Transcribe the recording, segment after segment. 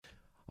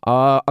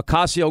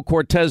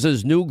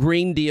Ocasio-Cortez's new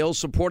Green Deal,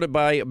 supported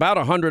by about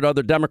 100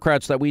 other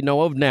Democrats that we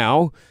know of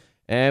now.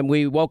 And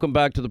we welcome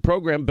back to the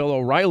program Bill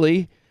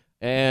O'Reilly.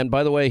 And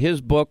by the way,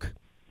 his book,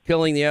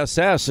 Killing the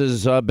SS,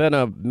 has been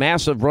a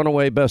massive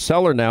runaway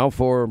bestseller now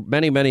for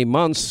many, many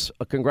months.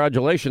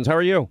 Congratulations. How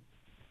are you?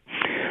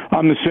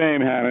 I'm the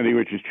same, Hannity,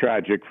 which is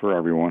tragic for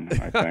everyone,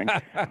 I think.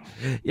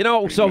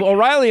 So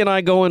O'Reilly and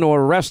I go into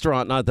a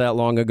restaurant not that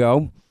long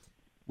ago.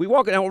 We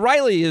walk in.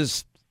 O'Reilly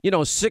is,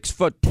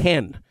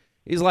 6'10".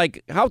 He's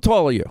like, how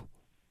tall are you?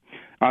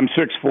 I'm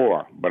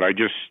 6'4", but I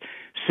just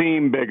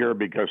seem bigger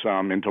because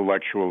I'm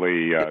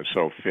intellectually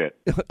so fit.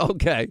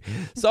 Okay.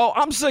 So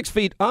I'm 6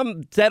 feet.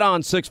 I'm dead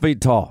on 6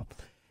 feet tall.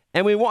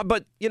 And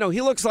but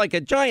he looks like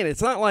a giant.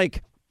 It's not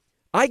like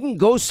I can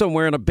go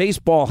somewhere in a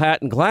baseball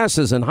hat and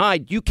glasses and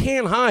hide. You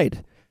can't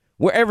hide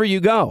wherever you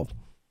go.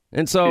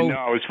 And so,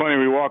 it's funny.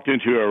 We walked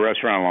into a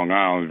restaurant on Long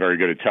Island, a very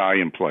good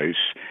Italian place,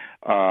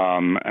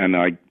 and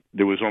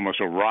there was almost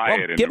a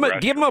riot in the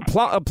restaurant. Give him a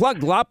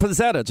plug. La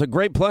Pizzetta. It's a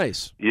great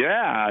place. Yeah,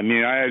 I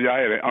mean, I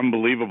had an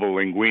unbelievable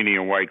linguine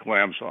and white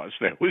clam sauce.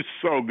 That was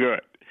so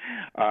good.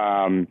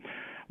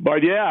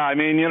 But yeah, I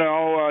mean,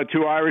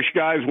 two Irish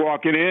guys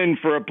walking in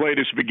for a plate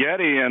of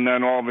spaghetti, and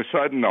then all of a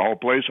sudden the whole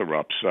place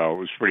erupts. So it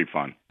was pretty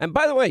fun. And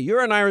by the way,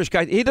 you're an Irish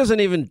guy. You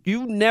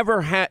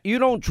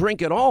don't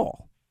drink at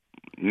all.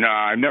 No,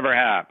 I never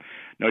have.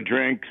 No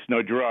drinks,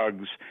 no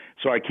drugs.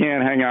 So I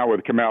can't hang out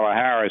with Kamala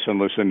Harris and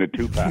listen to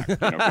Tupac.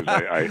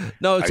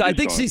 I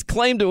think she's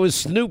claimed it was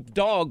Snoop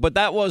Dogg, but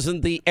that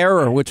wasn't the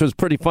error, which was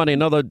pretty funny.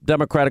 Another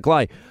Democratic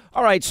lie.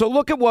 All right, so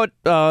look at what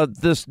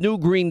this new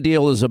Green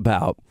Deal is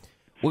about.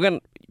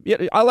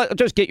 I'll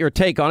just get your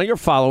take on it. You're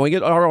following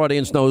it. Our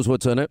audience knows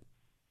what's in it.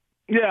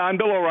 Yeah, on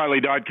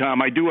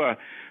BillO'Reilly.com. I do a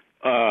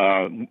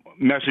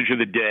message of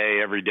the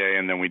day every day,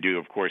 and then we do,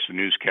 of course, the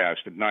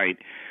newscast at night.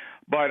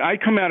 But I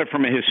come at it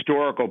from a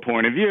historical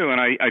point of view, and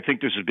I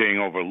think this is being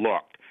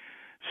overlooked.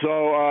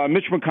 So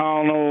Mitch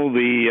McConnell,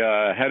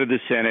 the head of the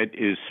Senate,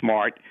 is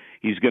smart.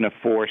 He's going to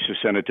force the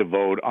Senate to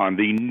vote on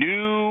the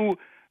new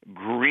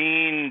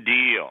Green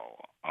Deal,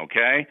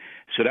 okay?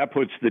 So that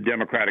puts the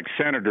Democratic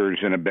senators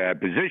in a bad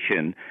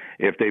position.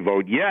 If they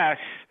vote yes,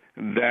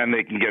 then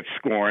they can get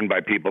scorned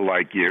by people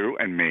like you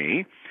and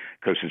me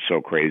because it's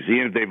so crazy.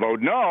 And if they vote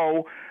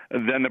no,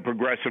 then the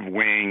progressive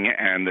wing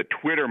and the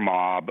Twitter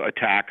mob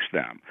attacks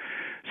them.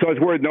 So it's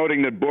worth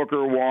noting that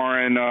Booker,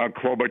 Warren,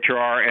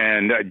 Klobuchar,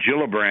 and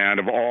Gillibrand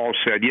have all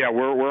said, yeah,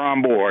 we're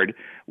on board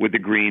with the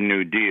Green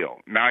New Deal.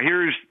 Now,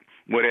 here's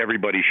what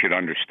everybody should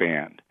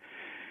understand.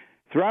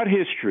 Throughout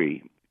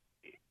history,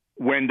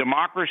 when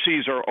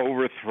democracies are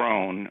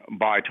overthrown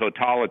by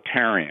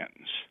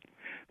totalitarians,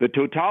 the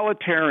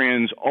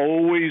totalitarians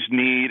always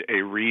need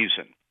a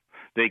reason.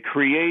 They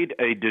create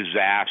a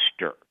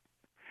disaster,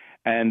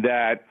 and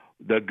that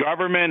the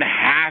government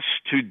has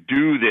to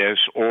do this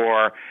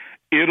or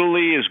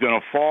Italy is going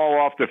to fall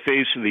off the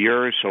face of the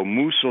earth, so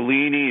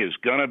Mussolini is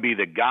going to be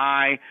the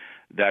guy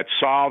that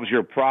solves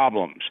your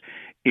problems.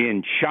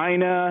 In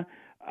China,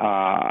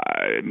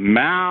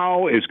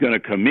 Mao is going to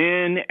come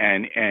in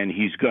and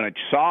he's going to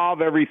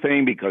solve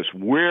everything because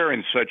we're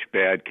in such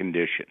bad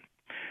condition.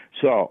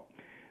 So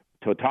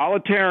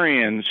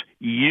totalitarians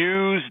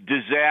use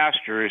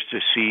disasters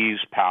to seize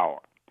power.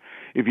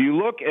 If you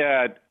look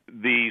at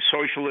the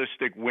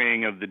socialistic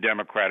wing of the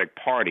Democratic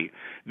Party,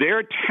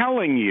 they're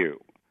telling you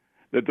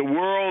that the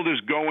world is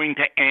going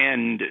to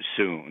end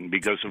soon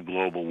because of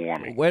global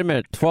warming. Wait a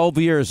minute. 12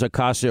 years,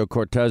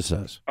 Ocasio-Cortez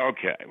says.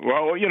 Okay.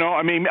 Well,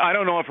 I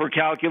don't know if her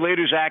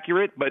calculator's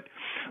accurate, but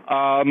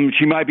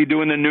she might be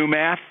doing the new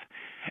math.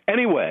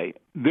 Anyway,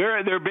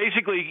 they're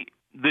basically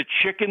the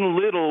Chicken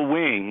Little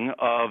wing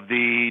of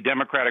the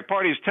Democratic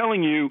Party is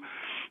telling you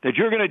that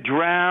you're going to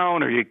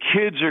drown or your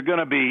kids are going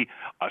to be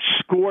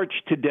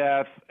scorched to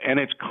death, and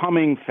it's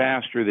coming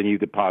faster than you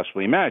could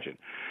possibly imagine.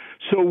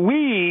 So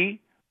we,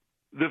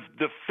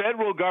 the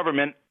federal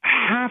government,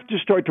 have to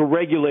start to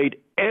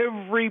regulate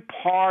every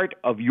part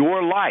of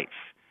your life,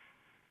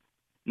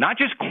 not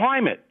just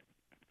climate,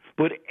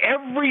 but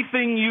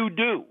everything you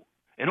do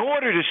in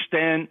order to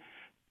stand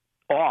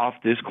off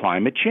this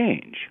climate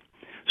change.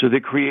 So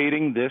they're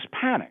creating this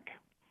panic.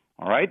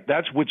 All right?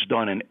 That's what's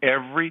done in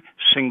every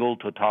single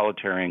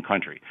totalitarian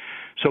country.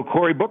 So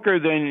Cory Booker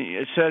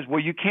then says, well,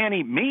 you can't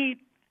eat meat.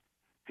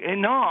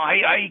 And no,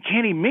 I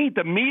can't eat meat.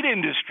 The meat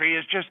industry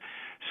is just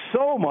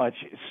so much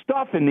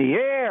stuff in the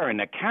air and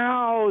the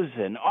cows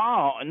and,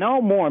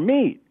 no more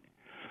meat.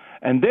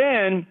 And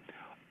then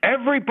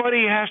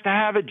everybody has to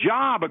have a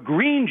job, a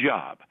green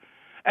job.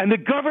 And the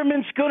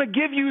government's going to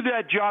give you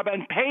that job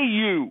and pay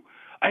you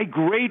a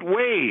great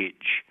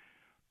wage.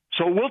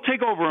 So we'll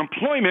take over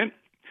employment.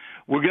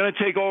 We're going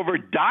to take over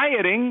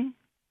dieting.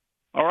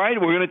 All right?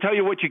 We're going to tell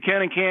you what you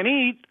can and can't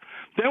eat.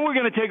 Then we're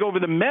going to take over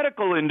the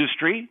medical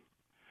industry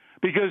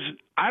because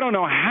I don't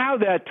know how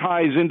that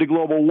ties into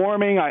global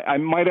warming. I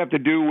might have to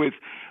do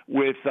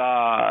with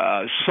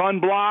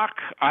sunblock.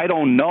 I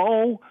don't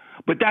know.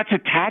 But that's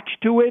attached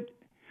to it.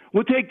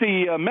 We'll take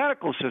the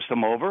medical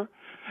system over.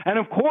 And,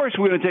 of course,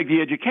 we're going to take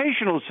the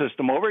educational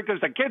system over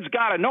because the kids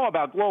got to know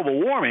about global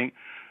warming.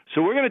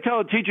 So we're going to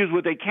tell the teachers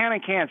what they can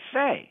and can't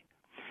say.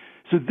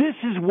 So this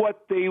is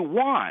what they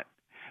want.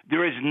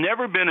 There has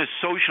never been a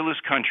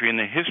socialist country in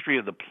the history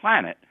of the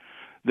planet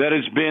that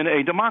has been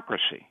a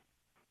democracy.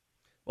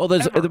 Well,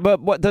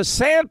 but what the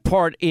sad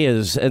part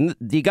is, and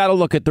you got to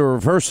look at the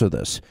reverse of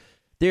this,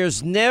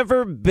 there's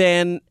never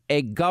been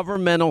a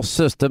governmental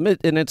system,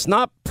 and it's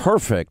not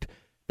perfect,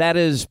 that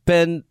has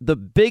been the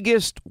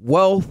biggest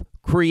wealth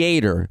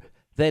creator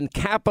than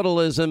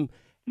capitalism.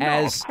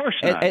 No, of course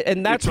not.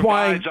 And that's it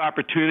provides why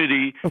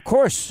opportunity. Of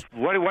course.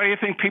 Why do you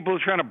think people are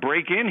trying to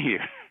break in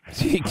here?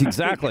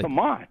 Exactly. Come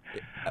on.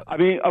 I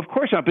mean, of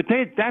course not. But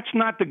that's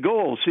not the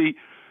goal. See,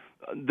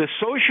 the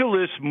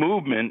socialist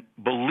movement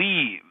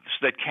believes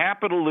that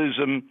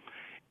capitalism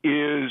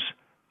is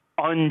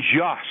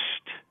unjust.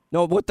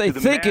 No, what they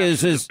think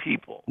is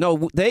people.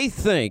 No, they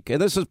think,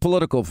 and this is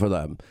political for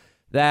them,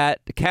 that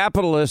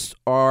capitalists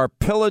are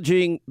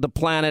pillaging the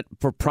planet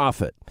for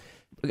profit.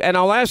 And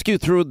I'll ask you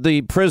through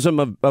the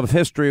prism of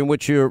history in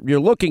which you're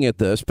looking at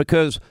this,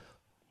 because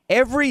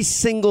every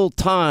single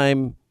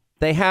time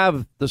they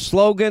have the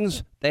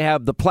slogans, they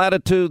have the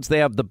platitudes, they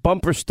have the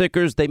bumper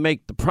stickers, they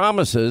make the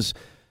promises,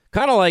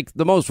 kind of like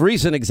the most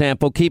recent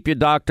example, keep your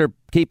doctor,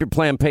 keep your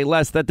plan, pay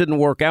less. That didn't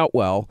work out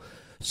well.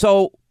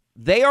 So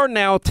they are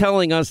now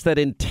telling us that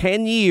in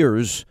 10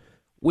 years,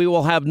 we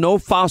will have no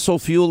fossil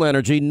fuel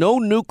energy, no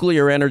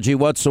nuclear energy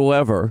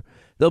whatsoever.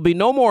 There'll be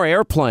no more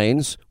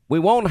airplanes. We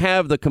won't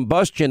have the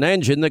combustion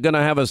engine. They're going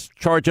to have us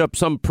charge up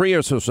some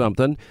Prius or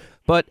something.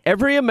 But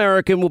every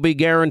American will be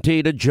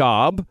guaranteed a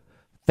job,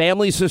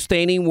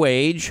 family-sustaining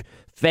wage,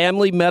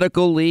 family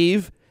medical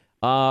leave,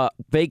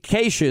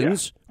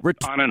 vacations,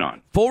 on and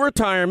on, full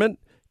retirement,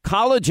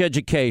 college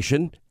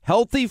education,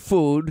 healthy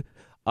food,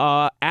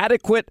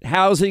 adequate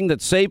housing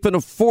that's safe and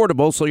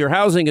affordable, so your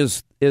housing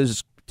is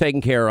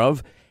taken care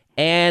of,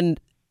 and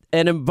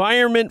an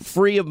environment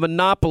free of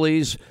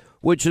monopolies,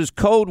 which is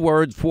code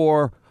word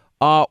for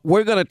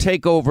we're going to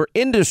take over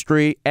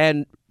industry,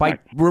 and by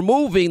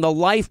removing the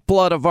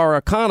lifeblood of our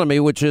economy,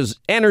 which is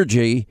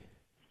energy,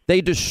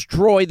 they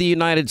destroy the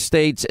United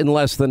States in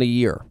less than a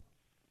year.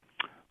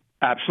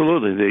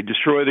 Absolutely. They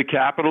destroy the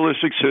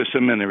capitalistic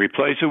system and they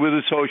replace it with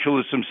a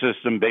socialism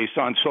system based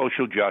on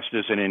social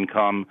justice and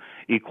income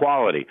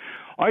equality.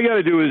 All you got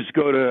to do is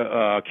go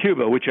to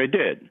Cuba, which I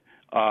did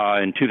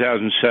in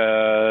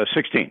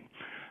 2016,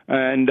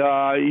 and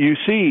you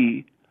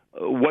see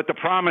what the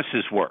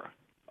promises were,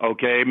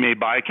 made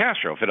by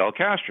Fidel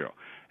Castro.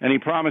 And he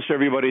promised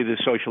everybody the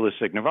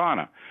socialistic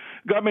nirvana.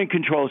 Government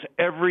controls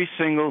every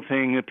single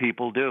thing that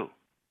people do.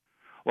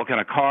 What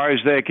kind of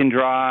cars they can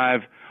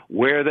drive,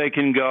 where they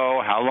can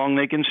go, how long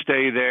they can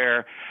stay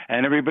there.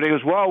 And everybody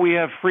goes, well, we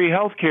have free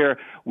health care.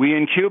 We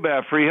in Cuba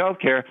have free health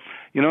care.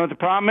 You know what the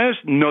problem is?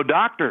 No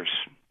doctors.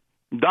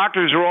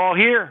 Doctors are all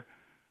here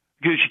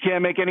because you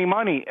can't make any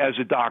money as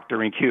a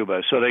doctor in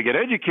Cuba. So they get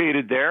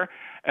educated there,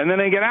 and then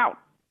they get out.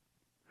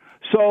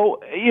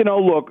 So,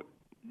 look,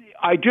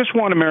 I just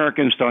want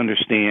Americans to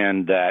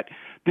understand that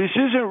this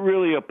isn't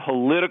really a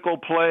political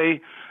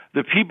play.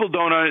 The people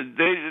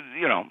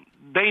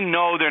they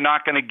know they're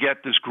not going to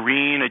get this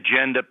green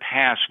agenda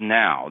passed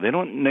now. They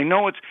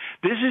know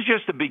this is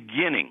just the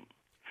beginning.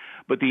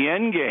 But the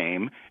end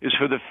game is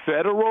for the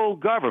federal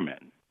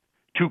government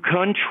to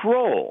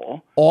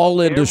control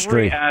all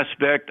industry, every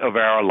aspect of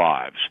our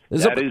lives.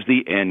 That is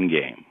the end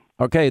game.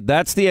 Okay,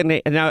 that's the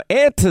end. Now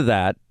add to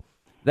that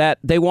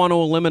they want to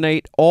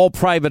eliminate all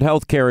private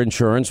health care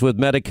insurance with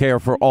Medicare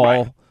for all.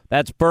 Right.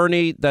 That's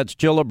Bernie, that's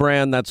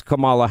Gillibrand, that's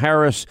Kamala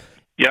Harris.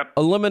 Yep.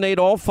 Eliminate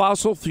all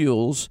fossil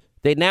fuels.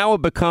 They now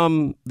have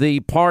become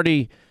the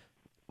party,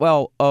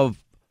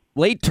 of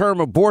late-term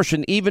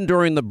abortion, even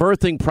during the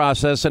birthing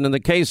process. And in the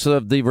case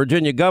of the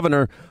Virginia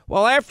governor,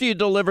 after you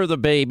deliver the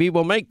baby,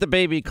 we'll make the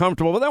baby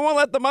comfortable, but then we'll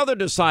let the mother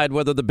decide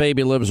whether the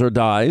baby lives or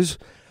dies.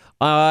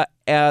 They're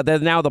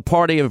now the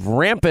party of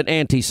rampant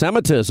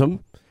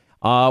anti-Semitism.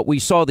 We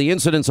saw the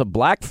incidents of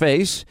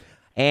blackface.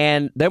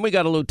 And then we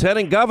got a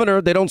lieutenant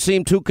governor. They don't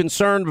seem too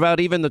concerned about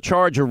even the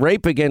charge of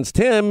rape against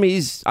him.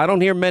 I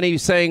don't hear many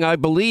saying I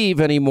believe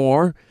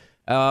anymore,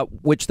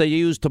 which they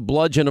used to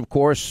bludgeon, of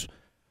course,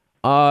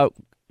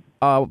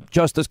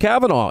 Justice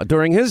Kavanaugh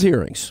during his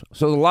hearings.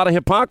 So a lot of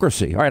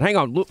hypocrisy. All right, hang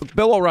on.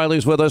 Bill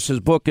O'Reilly's with us.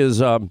 His book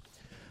is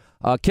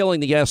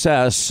Killing the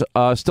SS,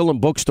 still in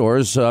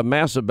bookstores,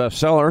 massive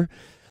bestseller.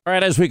 All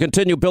right, as we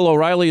continue, Bill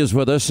O'Reilly is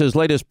with us. His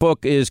latest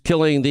book is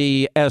Killing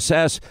the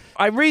SS.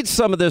 I read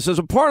some of this. There's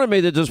a part of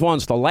me that just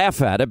wants to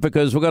laugh at it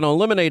because we're going to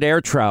eliminate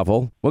air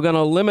travel. We're going to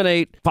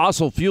eliminate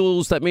fossil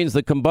fuels. That means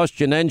the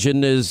combustion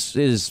engine is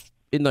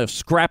in the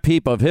scrap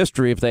heap of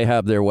history if they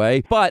have their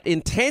way. But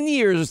in 10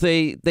 years,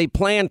 they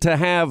plan to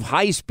have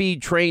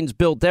high-speed trains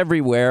built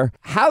everywhere.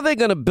 How are they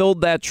going to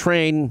build that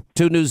train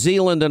to New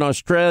Zealand and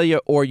Australia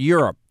or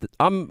Europe?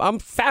 I'm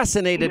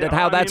fascinated at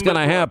how that's going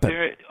to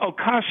happen.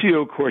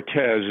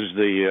 Ocasio-Cortez is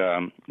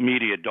the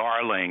media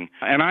darling,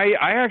 and I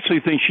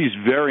actually think she's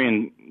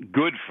very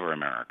good for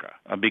America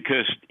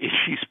because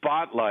she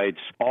spotlights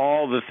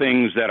all the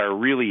things that are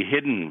really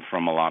hidden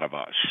from a lot of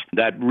us,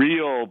 that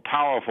real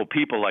powerful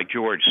people like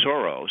George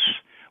Soros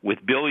with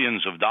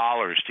billions of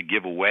dollars to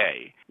give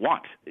away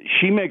want.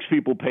 She makes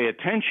people pay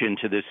attention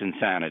to this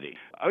insanity.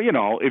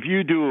 If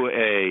you do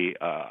a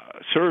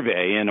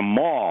survey in a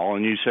mall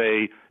and you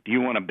say, do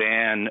you want to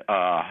ban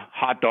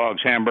hot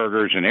dogs,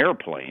 hamburgers, and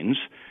airplanes?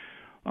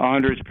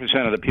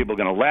 100% of the people are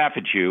going to laugh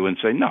at you and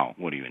say, no,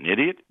 what are you, an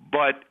idiot?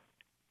 But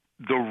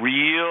the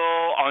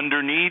real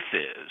underneath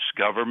is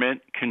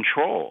government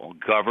control,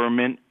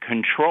 government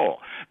control.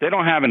 They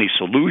don't have any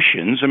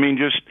solutions. I mean,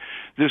 just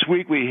this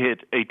week we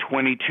hit a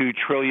 $22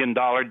 trillion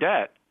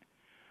debt,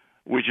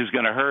 which is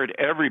going to hurt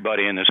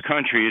everybody in this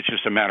country. It's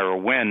just a matter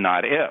of when,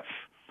 not if.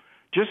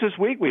 Just this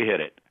week we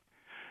hit it.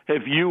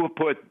 If you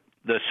put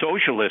the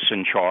socialists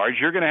in charge,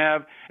 you're going to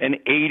have an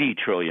 $80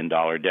 trillion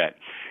debt.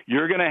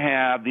 You're going to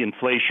have the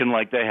inflation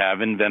like they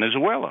have in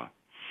Venezuela.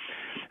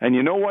 And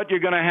you know what you're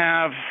going to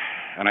have?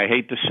 And I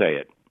hate to say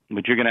it,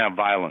 but you're going to have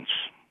violence.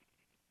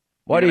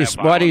 Why do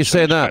you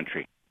say that?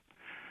 Country.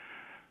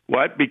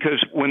 What?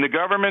 Because when the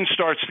government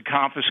starts to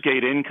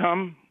confiscate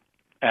income,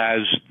 as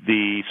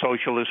the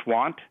socialists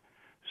want,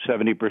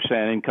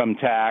 70% income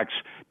tax,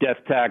 death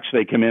tax,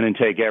 they come in and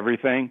take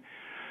everything.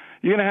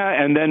 You're gonna have,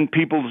 and then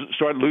people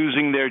start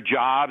losing their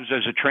jobs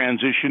as a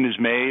transition is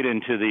made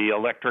into the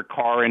electric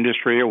car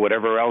industry or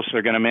whatever else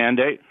they're going to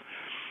mandate.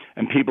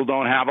 And people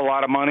don't have a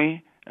lot of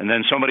money. And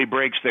then somebody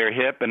breaks their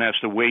hip and has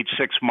to wait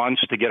 6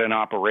 months to get an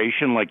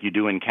operation like you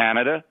do in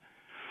Canada.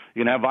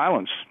 You're gonna have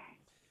violence.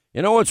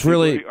 You know what's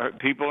really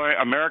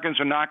Americans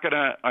are not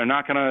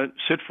gonna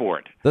sit for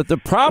it. The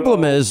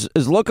problem is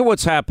look at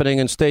what's happening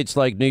in states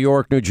like New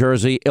York, New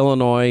Jersey,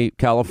 Illinois,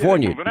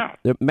 California. Yeah, moving out.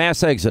 The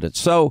mass exodus.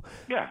 So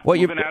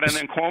moving out, and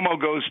then Cuomo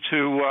goes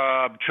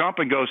to Trump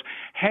and goes,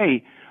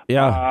 "Hey,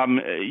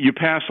 you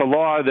passed a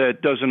law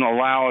that doesn't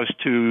allow us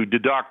to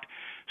deduct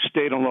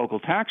state and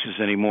local taxes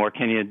anymore.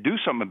 Can you do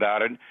something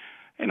about it?"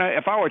 And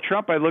if I were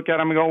Trump, I'd look at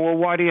him and go, "Well,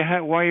 why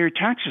are your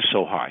taxes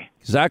so high?"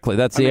 Exactly,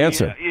 that's the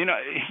answer.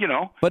 You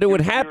know. But it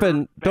would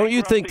happen. Don't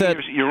you think that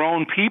your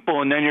own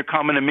people, and then you're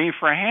coming to me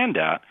for a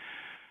handout?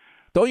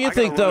 Don't you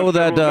think though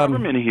that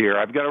government here?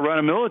 I've got to run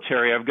a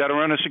military. I've got to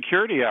run a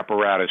security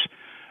apparatus,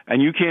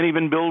 and you can't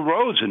even build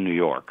roads in New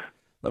York.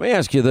 Let me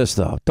ask you this,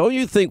 though. Don't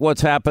you think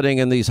what's happening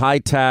in these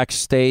high-tax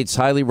states,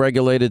 highly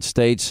regulated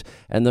states,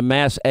 and the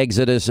mass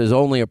exodus is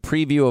only a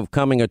preview of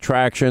coming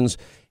attractions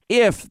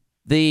if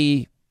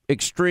the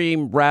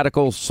extreme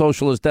radical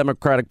socialist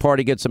Democratic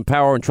Party gets in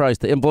power and tries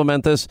to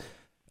implement this?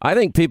 I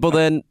think people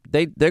then,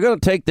 they're going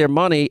to take their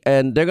money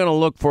and they're going to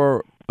look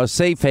for a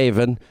safe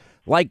haven.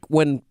 Like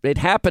when it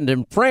happened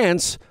in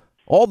France,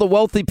 all the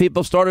wealthy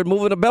people started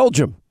moving to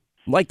Belgium,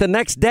 like the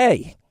next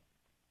day.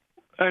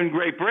 And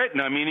Great Britain,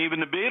 I mean, even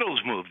the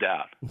Beatles moved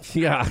out.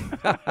 Yeah.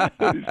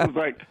 It's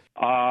like,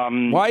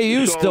 why are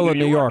you still in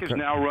New York? Is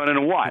now running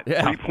a what?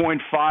 Yeah.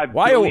 $3.5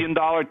 billion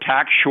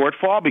tax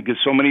shortfall because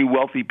so many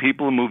wealthy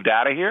people have moved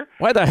out of here?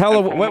 Why the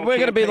hell? We're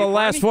going to be the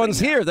last ones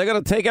here. They're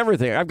going to take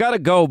everything. I've got to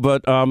go,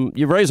 but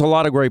you raise a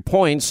lot of great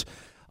points.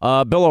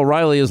 Bill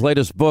O'Reilly, his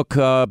latest book,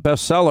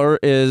 bestseller,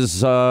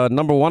 is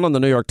number one on the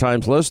New York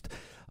Times list.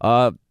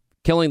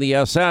 Killing the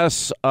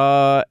SS,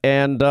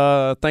 and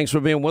thanks for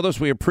being with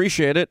us. We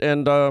appreciate it,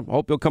 and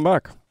hope you'll come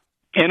back.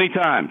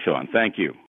 Anytime, Sean. Thank you.